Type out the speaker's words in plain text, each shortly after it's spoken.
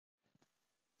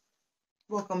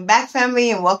Welcome back, family,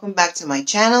 and welcome back to my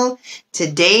channel.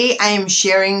 Today I am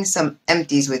sharing some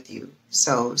empties with you,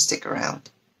 so stick around.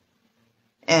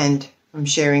 And I'm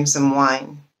sharing some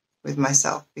wine with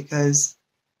myself because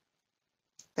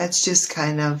that's the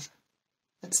kind of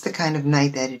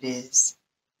night that it is,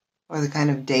 or the kind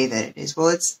of day that it is. Well,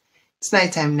 it's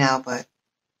nighttime now, but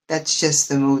that's just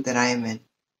the mood that I am in.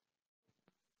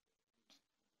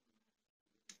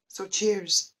 So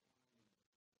cheers.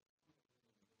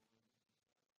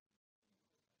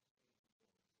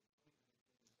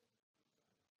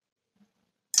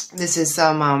 This is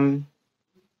some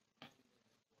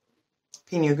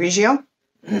Pinot Grigio,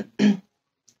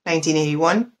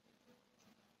 1981. It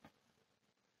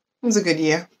was a good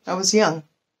year. I was young.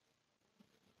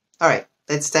 All right,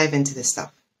 let's dive into this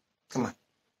stuff. Come on.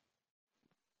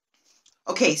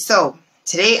 Okay, so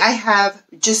today I have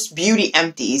just beauty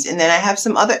empties, and then I have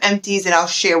some other empties that I'll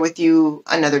share with you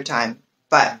another time.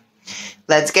 But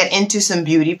let's get into some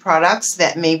beauty products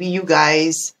that maybe you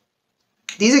guys...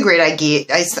 These are great ideas.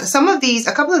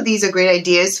 A couple of these are great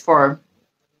ideas for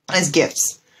as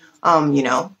gifts. You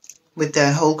know, with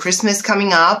the whole Christmas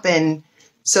coming up, and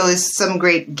so it's some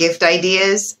great gift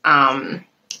ideas. I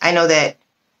know that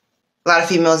a lot of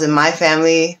females in my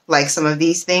family like some of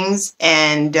these things,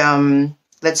 and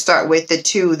let's start with the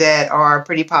two that are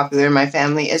pretty popular in my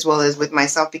family as well as with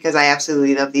myself because I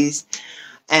absolutely love these.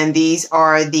 And these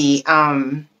are the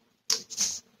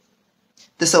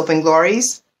Soap and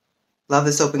Glories. Love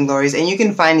the Soap and Glories, and you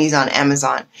can find these on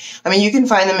Amazon. I mean, you can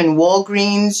find them in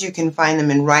Walgreens, you can find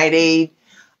them in Rite Aid,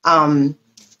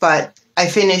 but I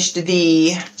finished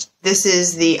this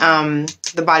is the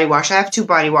body wash. I have two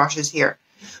body washes here,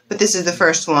 but this is the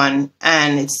first one,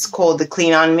 and it's called the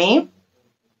Clean on Me.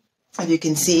 If you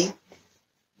can see,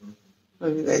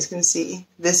 if you guys can see,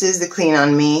 this is the Clean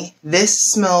on Me. This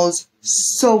smells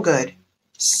so good,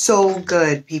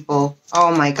 people.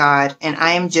 Oh my God, and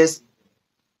I am just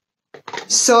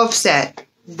so upset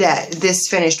that this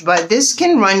finished, but this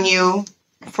can run you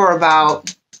for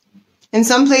about, in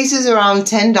some places around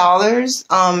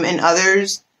 $10, in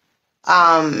others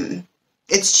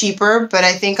it's cheaper, but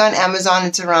I think on Amazon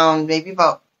it's around maybe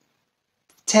about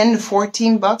 10 to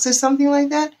 14 bucks or something like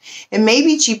that. It may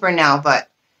be cheaper now, but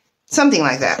something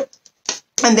like that.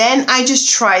 And then I just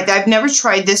tried, I've never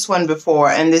tried this one before,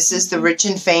 and this is the Rich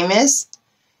and Famous.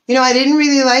 You know, I didn't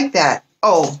really like that.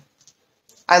 Oh,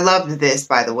 I loved this,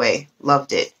 by the way.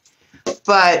 Loved it.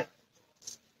 But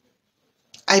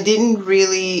I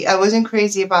wasn't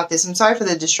crazy about this. I'm sorry for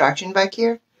the distraction back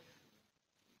here.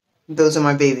 Those are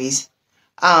my babies.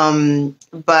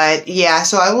 But yeah,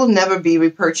 so I will never be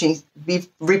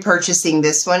repurchasing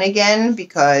this one again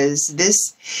because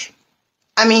this,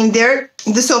 I mean,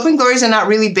 the Soap and Glories are not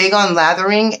really big on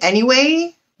lathering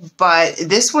anyway, but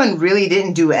this one really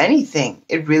didn't do anything.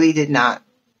 It really did not.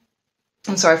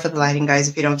 I'm sorry for the lighting, guys,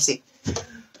 if you don't see.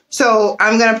 So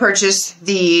I'm going to purchase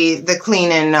the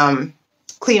Clean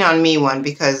on Me one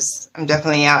because I'm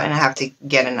definitely out and I have to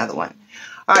get another one.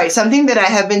 All right, something that I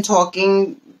have been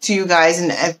talking to you guys,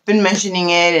 and I've been mentioning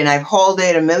it, and I've hauled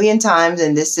it a million times,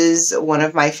 and this is one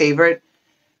of my favorite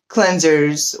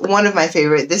cleansers. One of my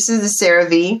favorite. This is the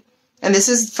CeraVe, and this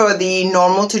is for the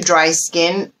normal to dry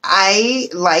skin. I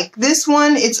like this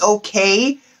one. It's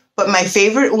okay. But my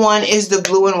favorite one is the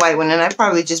blue and white one. And I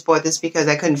probably just bought this because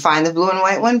I couldn't find the blue and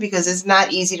white one because it's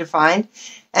not easy to find.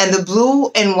 And the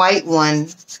blue and white one,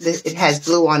 it has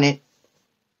blue on it,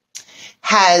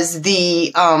 has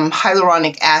the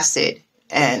hyaluronic acid.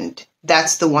 And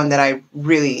that's the one that I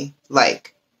really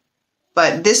like.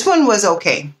 But this one was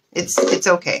okay. It's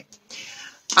okay.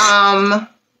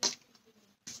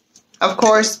 Of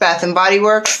course, Bath and Body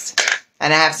Works.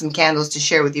 And I have some candles to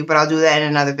share with you, but I'll do that in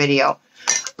another video.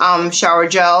 Shower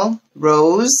gel,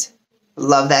 Rose,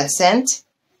 love that scent.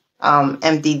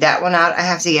 Emptied that one out. I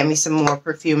have to get me some more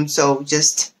perfume, so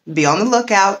just be on the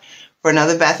lookout for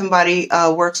another Bath and Body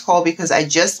Works haul because I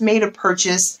just made a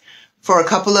purchase for a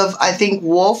couple of, I think,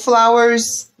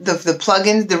 wallflowers, the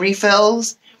plugins, the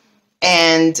refills,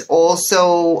 and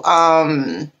also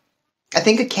I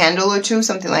think a candle or two,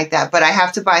 something like that. But I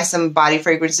have to buy some body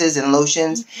fragrances and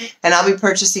lotions, and I'll be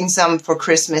purchasing some for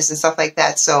Christmas and stuff like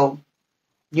that. So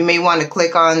you may want to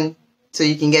click on so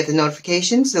you can get the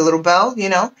notifications, the little bell, you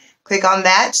know. Click on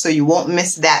that so you won't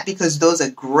miss that because those are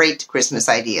great Christmas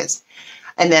ideas.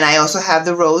 And then I also have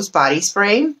the Rose Body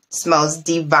Spray. It smells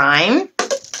divine.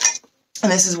 And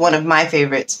this is one of my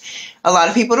favorites. A lot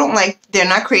of people they're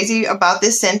not crazy about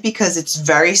this scent because it's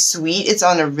very sweet. It's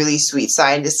on a really sweet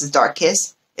side. This is Dark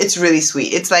Kiss. It's really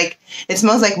sweet. It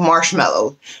smells like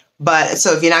marshmallow. But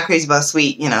so if you're not crazy about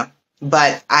sweet, you know,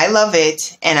 But I love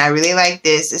it, and I really like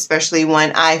this, especially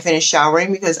when I finish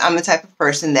showering, because I'm the type of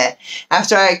person that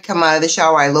after I come out of the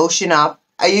shower, I lotion up.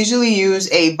 I usually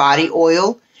use a body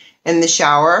oil in the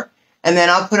shower, and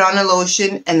then I'll put on a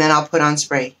lotion, and then I'll put on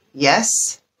spray.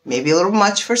 Yes, maybe a little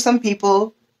much for some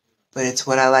people, but it's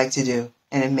what I like to do,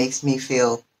 and it makes me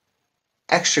feel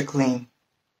extra clean.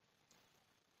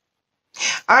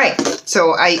 All right,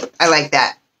 so I like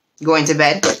that. Going to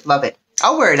bed, love it.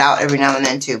 I'll wear it out every now and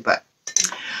then too, but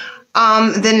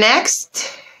the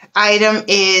next item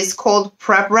is called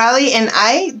Prep Rally, and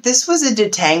this was a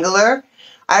detangler.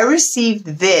 I received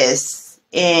this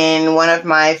in one of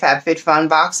my FabFitFun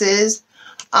boxes.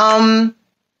 Not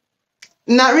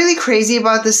really crazy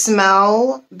about the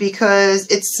smell because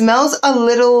it smells a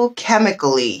little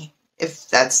chemically, if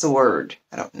that's the word.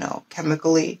 I don't know,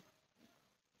 chemically.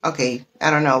 Okay, I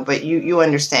don't know, but you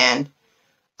understand.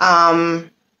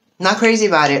 Not crazy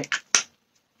about it.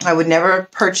 I would never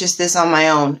purchase this on my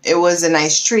own. It was a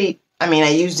nice treat. I mean, I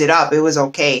used it up. It was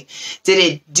okay. Did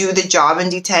it do the job in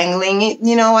detangling it?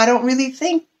 You know, I don't really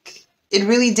think it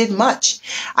really did much.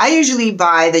 I usually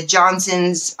buy the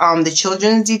Johnson's, the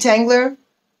children's detangler,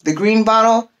 the green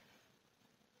bottle,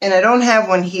 and I don't have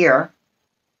one here.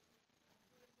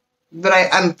 But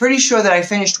I'm pretty sure that I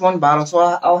finished one bottle, so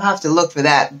I'll have to look for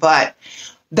that. But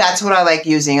that's what I like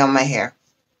using on my hair.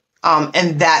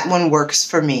 And that one works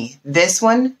for me. This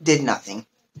one did nothing.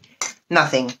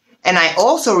 Nothing. And I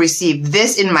also received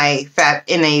this in a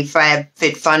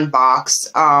FabFitFun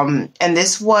box. And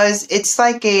this was, it's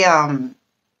like a, I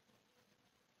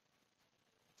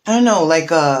don't know,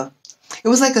 it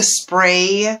was like a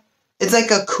spray. It's like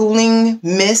a cooling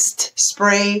mist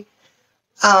spray.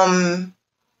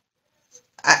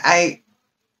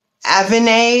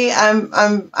 Avenay, I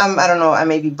don't know, I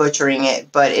may be butchering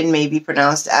it, but it may be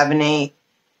pronounced Avenay.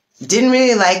 Didn't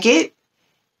really like it.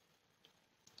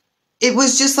 It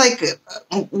was just like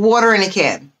water in a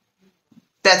can.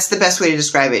 That's the best way to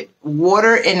describe it.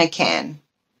 Water in a can.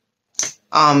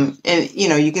 And you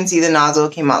know, you can see the nozzle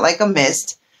came out like a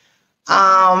mist.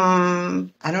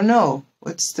 I don't know.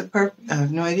 What's the purpose? I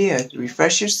have no idea.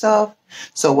 Refresh yourself.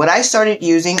 So what I started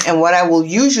using, and what I will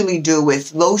usually do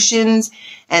with lotions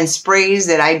and sprays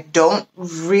that I don't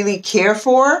really care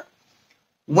for,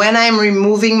 when I'm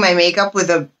removing my makeup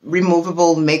with a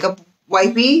removable makeup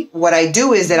wipey, what I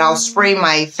do is that I'll spray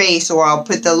my face or I'll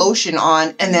put the lotion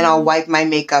on and then I'll wipe my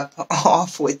makeup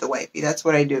off with the wipey. That's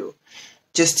what I do.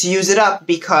 Just to use it up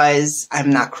because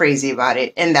I'm not crazy about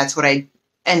it. And that's what I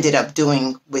ended up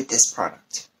doing with this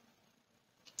product.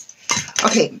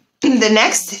 Okay, the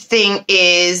next thing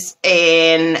is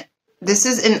this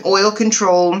is an oil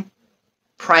control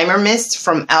primer mist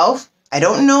from e.l.f. I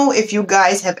don't know if you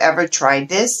guys have ever tried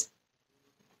this.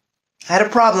 I had a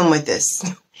problem with this.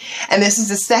 And this is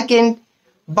the second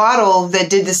bottle that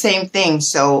did the same thing.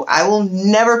 So I will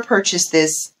never purchase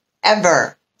this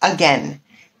ever again.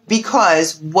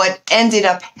 Because what ended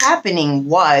up happening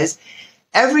was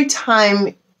every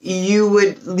time you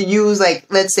would use, like,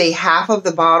 let's say half of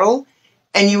the bottle,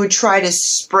 and you would try to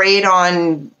spray it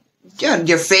on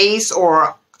your face,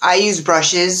 or I use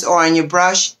brushes, or on your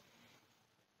brush,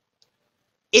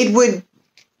 it would,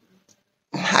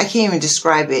 I can't even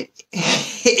describe it.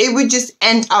 It would just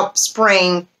end up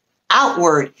spraying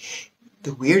outward.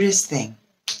 The weirdest thing.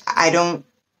 I don't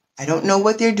know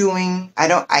what they're doing.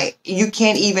 You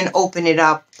can't even open it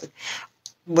up.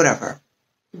 Whatever.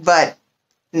 But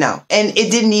no. And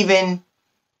it didn't even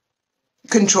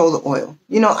control the oil.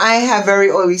 You know, I have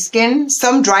very oily skin.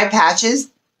 Some dry patches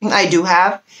I do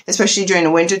have, especially during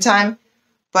the winter time.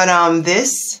 But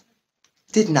this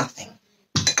did nothing.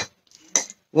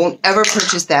 Won't ever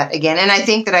purchase that again. And I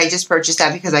think that I just purchased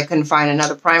that because I couldn't find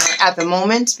another primer at the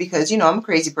moment. Because, you know, I'm a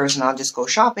crazy person. I'll just go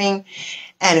shopping.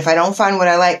 And if I don't find what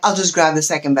I like, I'll just grab the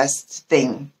second best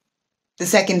thing. The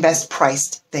second best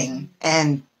priced thing.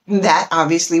 And that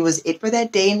obviously was it for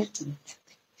that day. And it's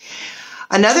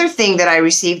another thing that I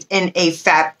received in a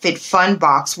FabFitFun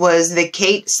box was the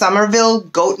Kate Somerville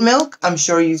goat milk. I'm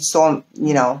sure you saw,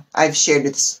 you know, I've shared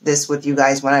this with you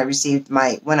guys when I received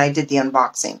when I did the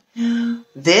unboxing.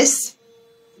 This,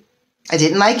 I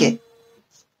didn't like it.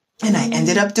 And I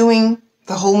ended up doing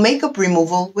the whole makeup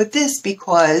removal with this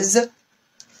because,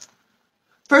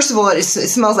 first of all, it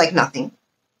smells like nothing.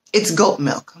 It's goat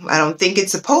milk. I don't think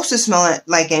it's supposed to smell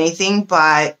like anything,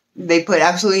 but they put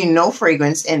absolutely no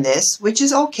fragrance in this, which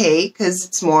is okay because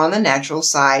it's more on the natural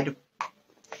side.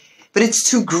 But it's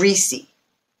too greasy.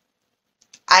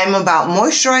 I'm about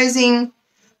moisturizing,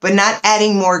 but not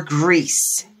adding more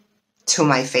grease to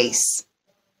my face.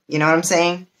 You know what I'm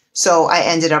saying? So I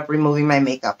ended up removing my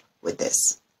makeup with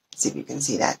this. Let's see if you can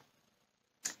see that.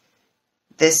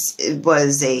 This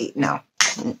was a, no,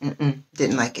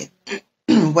 didn't like it.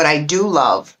 What I do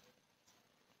love,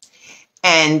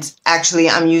 and actually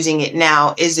I'm using it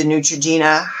now, is the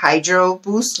Neutrogena Hydro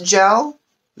Boost Gel.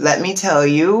 Let me tell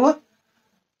you,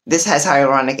 this has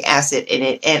hyaluronic acid in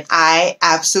it, and I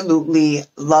absolutely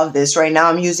love this. Right now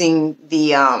I'm using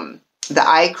the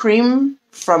eye cream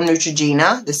from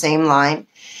Neutrogena, the same line.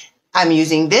 I'm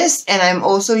using this, and I'm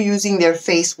also using their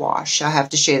face wash. I have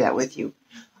to share that with you,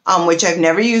 which I've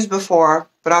never used before,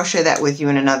 but I'll share that with you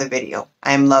in another video.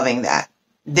 I am loving that.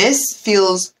 This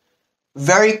feels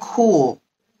very cool.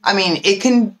 I mean, it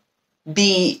can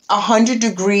be 100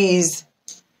 degrees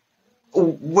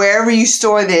wherever you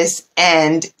store this,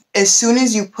 and as soon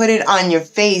as you put it on your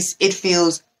face, it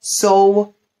feels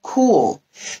so cool.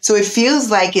 So it feels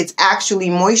like it's actually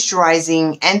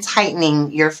moisturizing and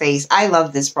tightening your face. I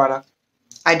love this product.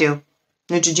 I do.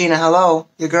 Neutrogena, hello.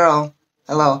 Your girl.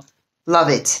 Hello. Love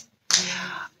it.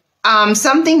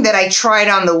 Something that I tried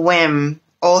on the whim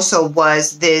also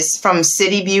was this from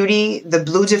City Beauty, the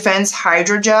Blue Defense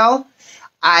Hydrogel.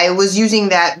 I was using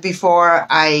that before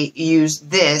I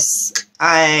used this,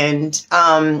 and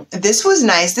this was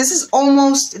nice. This is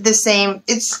almost the same.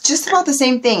 It's just about the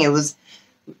same thing. It was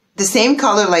the same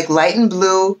color, like light and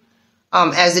blue,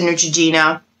 as the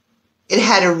Neutrogena. It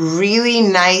had a really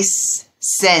nice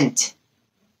scent.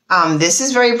 This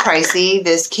is very pricey.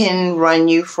 This can run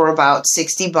you for about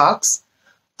 60 bucks.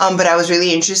 But I was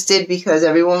really interested because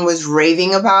everyone was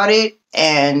raving about it.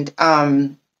 And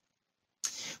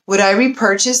would I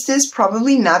repurchase this?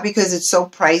 Probably not, because it's so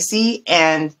pricey.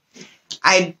 And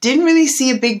I didn't really see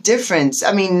a big difference.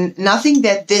 I mean, nothing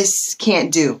that this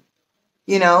can't do.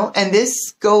 You know, and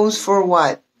this goes for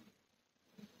what?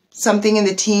 Something in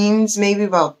the teens, maybe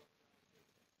about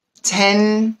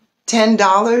 $10,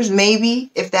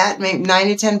 maybe, if that, maybe 9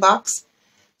 to 10 bucks.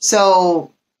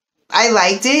 So I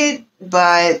liked it,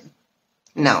 but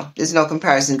no, there's no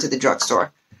comparison to the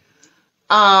drugstore.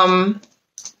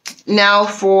 Now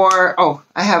for, oh,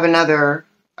 I have another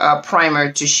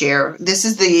primer to share. This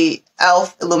is the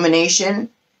e.l.f. Illumination.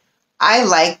 I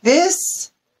like this.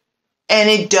 And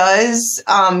it does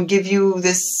give you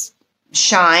this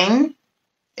shine.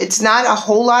 It's not a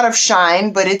whole lot of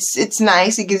shine, but it's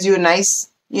nice. It gives you a nice,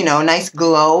 you know, nice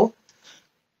glow.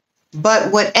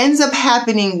 But what ends up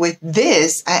happening with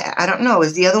this, I don't know,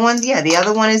 is the other one? Yeah, the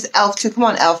other one is e.l.f. too. Come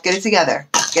on, e.l.f., get it together.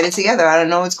 Get it together. I don't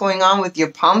know what's going on with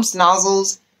your pumps,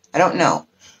 nozzles. I don't know.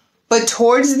 But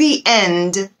towards the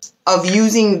end of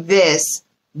using this,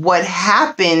 what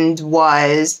happened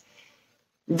was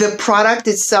the product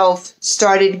itself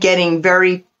started getting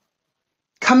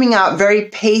coming out very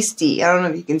pasty. I don't know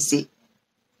if you can see.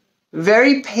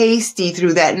 Very pasty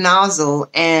through that nozzle.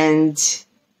 And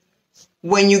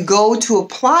when you go to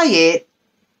apply it,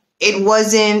 it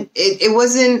wasn't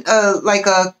like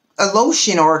a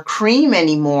lotion or a cream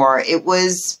anymore. It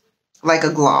was like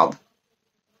a glob.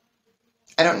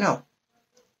 I don't know.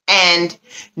 And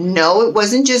no, it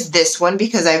wasn't just this one,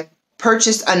 because I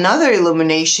purchased another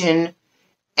illumination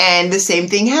and the same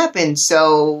thing happened.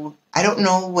 So I don't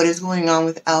know what is going on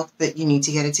with e.l.f., but you need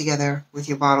to get it together with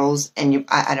your bottles. And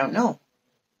I don't know.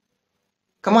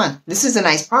 Come on. This is a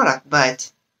nice product,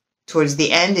 but towards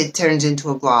the end, it turns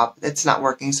into a glob. That's not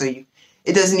working. So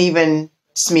it doesn't even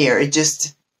smear. It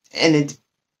just, and it,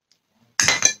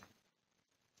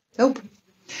 nope.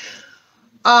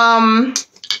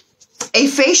 A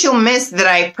facial mist that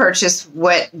I purchased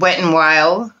Wet n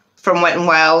Wild, from Wet n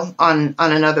Wild on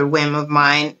another whim of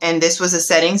mine. And this was a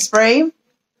setting spray.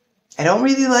 I don't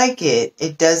really like it.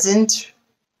 It doesn't,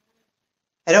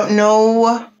 I don't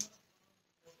know.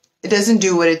 It doesn't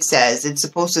do what it says. It's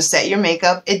supposed to set your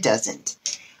makeup. It doesn't.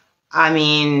 I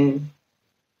mean,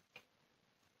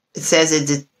 it says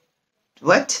it's,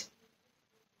 what?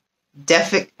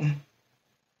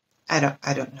 I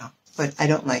don't know. But I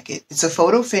don't like it. It's a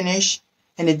photo finish,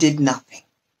 and it did nothing.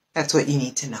 That's what you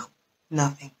need to know.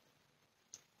 Nothing.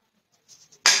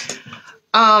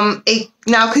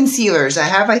 Now concealers. I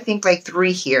have, I think, like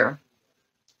 3 here.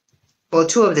 Well,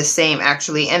 2 of the same,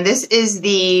 actually. And this is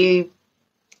the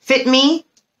Fit Me.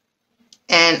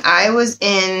 And I was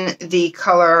in the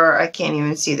color, I can't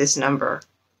even see this number.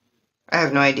 I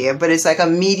have no idea. But it's like a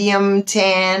medium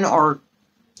tan, or,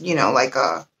 you know, like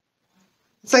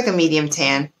it's like a medium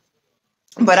tan.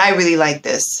 But I really like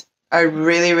this. I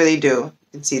really, really do. You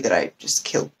can see that I just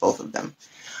killed both of them.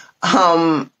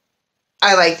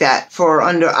 I like that for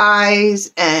under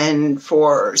eyes and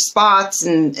for spots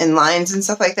and lines and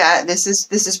stuff like that. This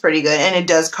is pretty good, and it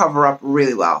does cover up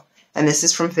really well. And this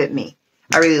is from Fit Me.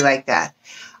 I really like that.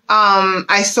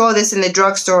 I saw this in the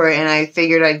drugstore and I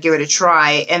figured I'd give it a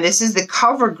try. And this is the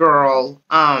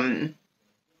CoverGirl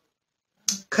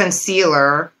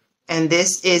concealer. And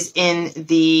this is in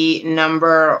the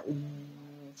number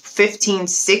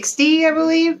 1560, I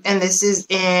believe. And this is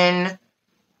in,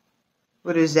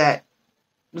 what is that?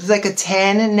 It's like a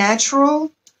tan natural.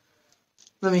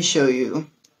 Let me show you.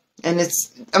 And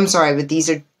it's, I'm sorry, but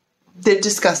they're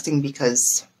disgusting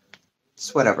because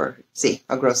it's whatever. See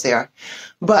how gross they are.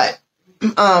 But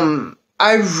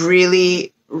I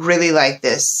really, really like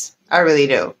this. I really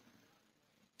do.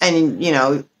 And, you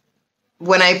know,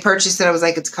 when I purchased it, I was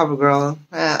like, it's CoverGirl.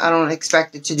 I don't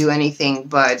expect it to do anything,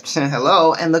 but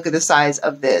hello. And look at the size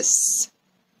of this.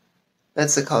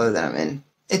 That's the color that I'm in.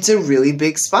 It's a really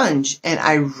big sponge, and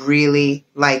I really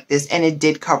like this, and it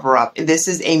did cover up. This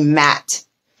is a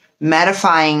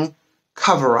mattifying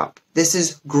cover-up. This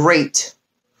is great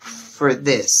for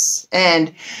this.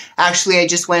 And actually, I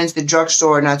just went into the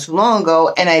drugstore not too long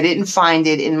ago, and I didn't find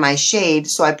it in my shade,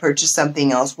 so I purchased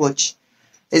something else, which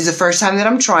is the first time that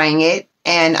I'm trying it,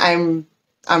 and I'm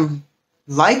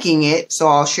liking it, so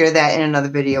I'll share that in another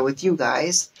video with you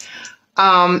guys.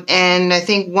 And I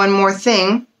think one more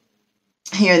thing.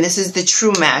 Here, this is the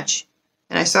True Match,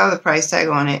 and I saw the price tag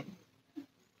on it.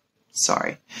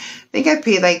 Sorry. I think I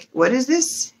paid like, what is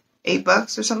this?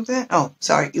 $8 or something? Oh,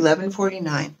 sorry,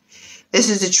 $11.49. This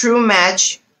is the True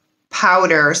Match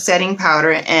powder, setting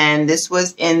powder, and this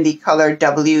was in the color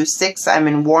W6. I'm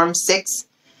in warm 6.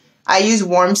 I use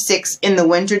warm 6 in the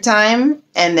wintertime,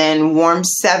 and then warm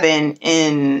 7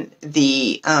 in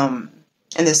the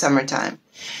summertime.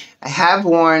 I have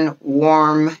worn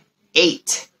warm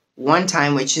 8 one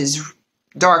time, which is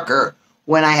darker,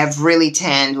 when I have really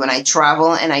tanned. When I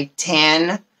travel and I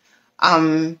tan,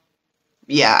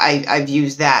 yeah, I've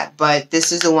used that. But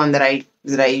this is the one that I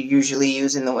usually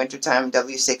use in the wintertime,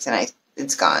 W6, and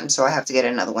it's gone, so I have to get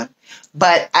another one.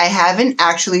 But I haven't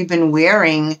actually been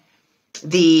wearing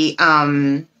the,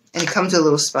 and it comes with a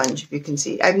little sponge, if you can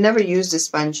see. I've never used this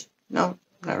sponge. No,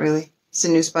 not really. It's a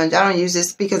new sponge. I don't use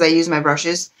this because I use my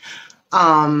brushes.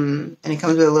 And it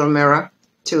comes with a little mirror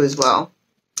too as well.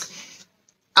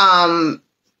 I've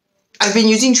been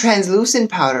using translucent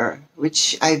powder,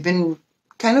 which I've been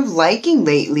kind of liking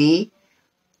lately.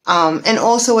 And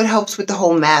also it helps with the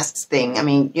whole masks thing. I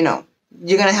mean, you know,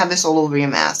 you're going to have this all over your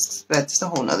masks. That's a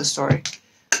whole nother story.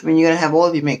 I mean, you're going to have all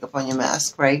of your makeup on your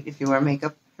mask, right? If you wear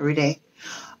makeup every day.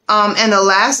 And the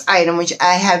last item, which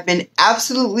I have been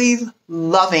absolutely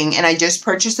loving, and I just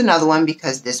purchased another one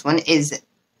because this one is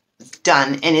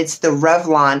done, and it's the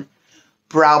Revlon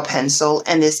brow pencil,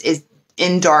 and this is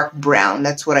in dark brown.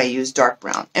 That's what I use, dark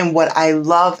brown. And what I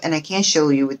love, and I can't show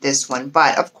you with this one,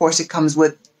 but of course it comes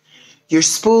with your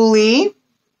spoolie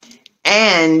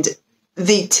and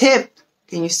the tip.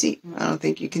 Can you see? I don't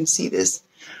think you can see this,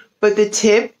 but the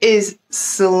tip is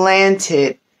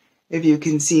slanted, if you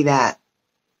can see that.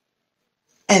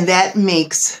 And that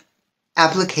makes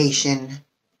application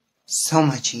so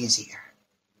much easier.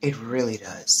 It really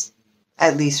does.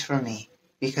 At least for me,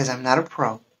 because I'm not a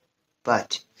pro.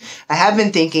 But I have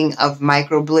been thinking of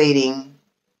microblading.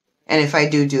 And if I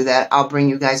do that, I'll bring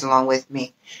you guys along with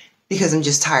me. Because I'm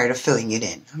just tired of filling it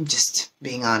in. I'm just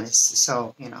being honest.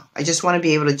 So, you know, I just want to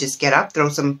be able to just get up, throw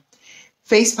some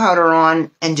face powder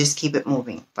on, and just keep it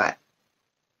moving. But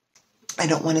I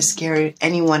don't want to scare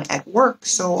anyone at work.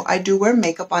 So I do wear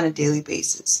makeup on a daily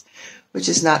basis. Which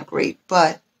is not great.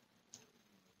 But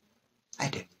I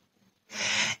do.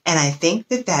 And I think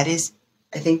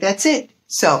that's it.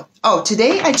 So, oh,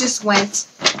 today I just went,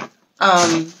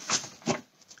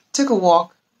 took a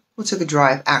walk, well, took a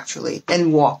drive actually,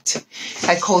 and walked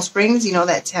at Cold Springs, you know,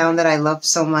 that town that I love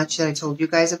so much that I told you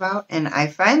guys about. And I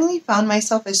finally found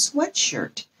myself a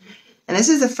sweatshirt. And this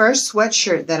is the first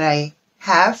sweatshirt that I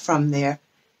have from there.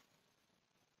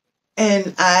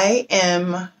 And I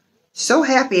am so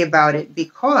happy about it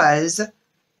because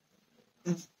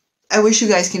I wish you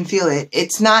guys can feel it.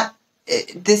 It's not,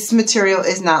 this material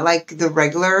is not like a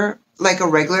regular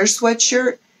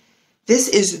sweatshirt. This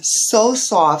is so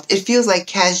soft. It feels like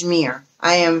cashmere.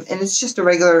 And it's just a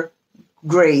regular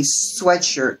gray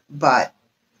sweatshirt, but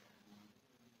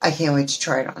I can't wait to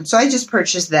try it on. So I just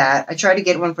purchased that. I tried to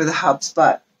get one for the hubs,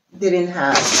 but they didn't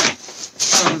have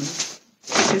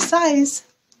this size.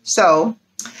 So,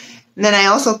 and then I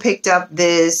also picked up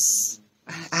this,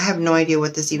 I have no idea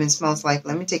what this even smells like.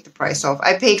 Let me take the price off.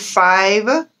 I paid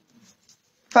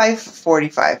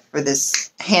 $5.45 for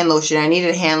this hand lotion. I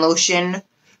needed hand lotion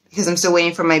because I'm still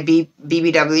waiting for my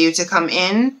BBW to come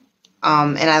in.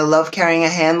 And I love carrying a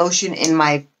hand lotion in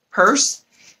my purse.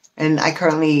 And I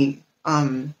currently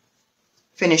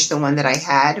feel finish the one that I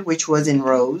had, which was in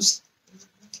rose.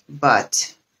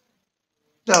 But,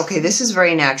 okay, this is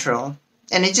very natural.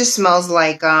 And it just smells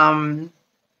like,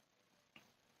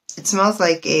 it smells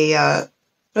like a,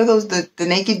 what are those, the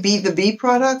Naked Bee, the bee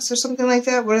products or something like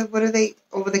that? What are they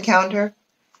over the counter?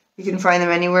 You can find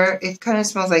them anywhere. It kind of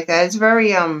smells like that. It's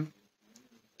very,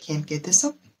 can't get this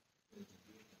up.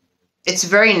 It's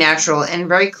very natural and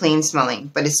very clean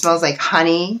smelling, but it smells like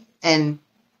honey and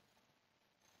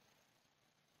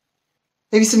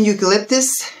maybe some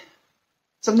eucalyptus,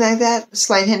 something like that. A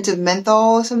slight hint of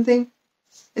menthol or something.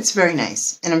 It's very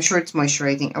nice, and I'm sure it's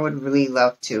moisturizing. I would really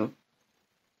love to.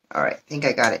 All right, I think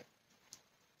I got it.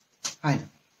 Fine.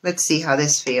 Let's see how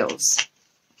this feels.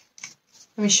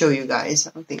 Let me show you guys.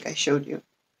 I don't think I showed you.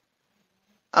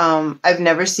 I've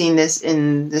never seen this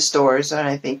in the stores, and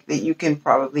I think that you can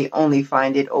probably only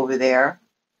find it over there.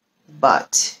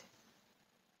 But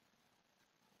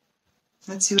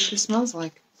let's see what this smells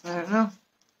like. I don't know.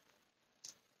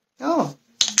 Oh.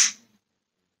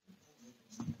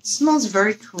 It smells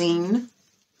very clean.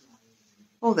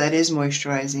 Oh, that is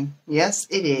moisturizing. Yes,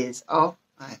 it is. Oh,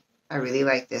 I really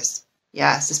like this.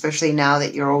 Yes, especially now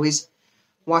that you're always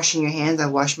washing your hands. I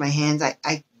wash my hands.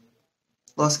 I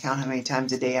lost count how many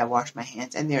times a day I wash my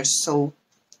hands, and they're so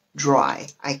dry.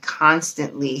 I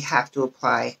constantly have to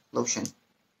apply lotion.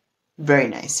 Very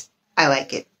nice. I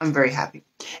like it. I'm very happy.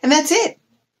 And that's it.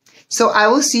 So I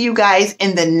will see you guys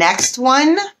in the next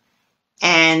one,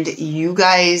 and you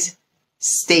guys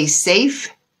stay safe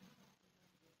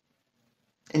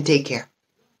and take care.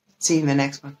 See you in the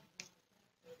next one.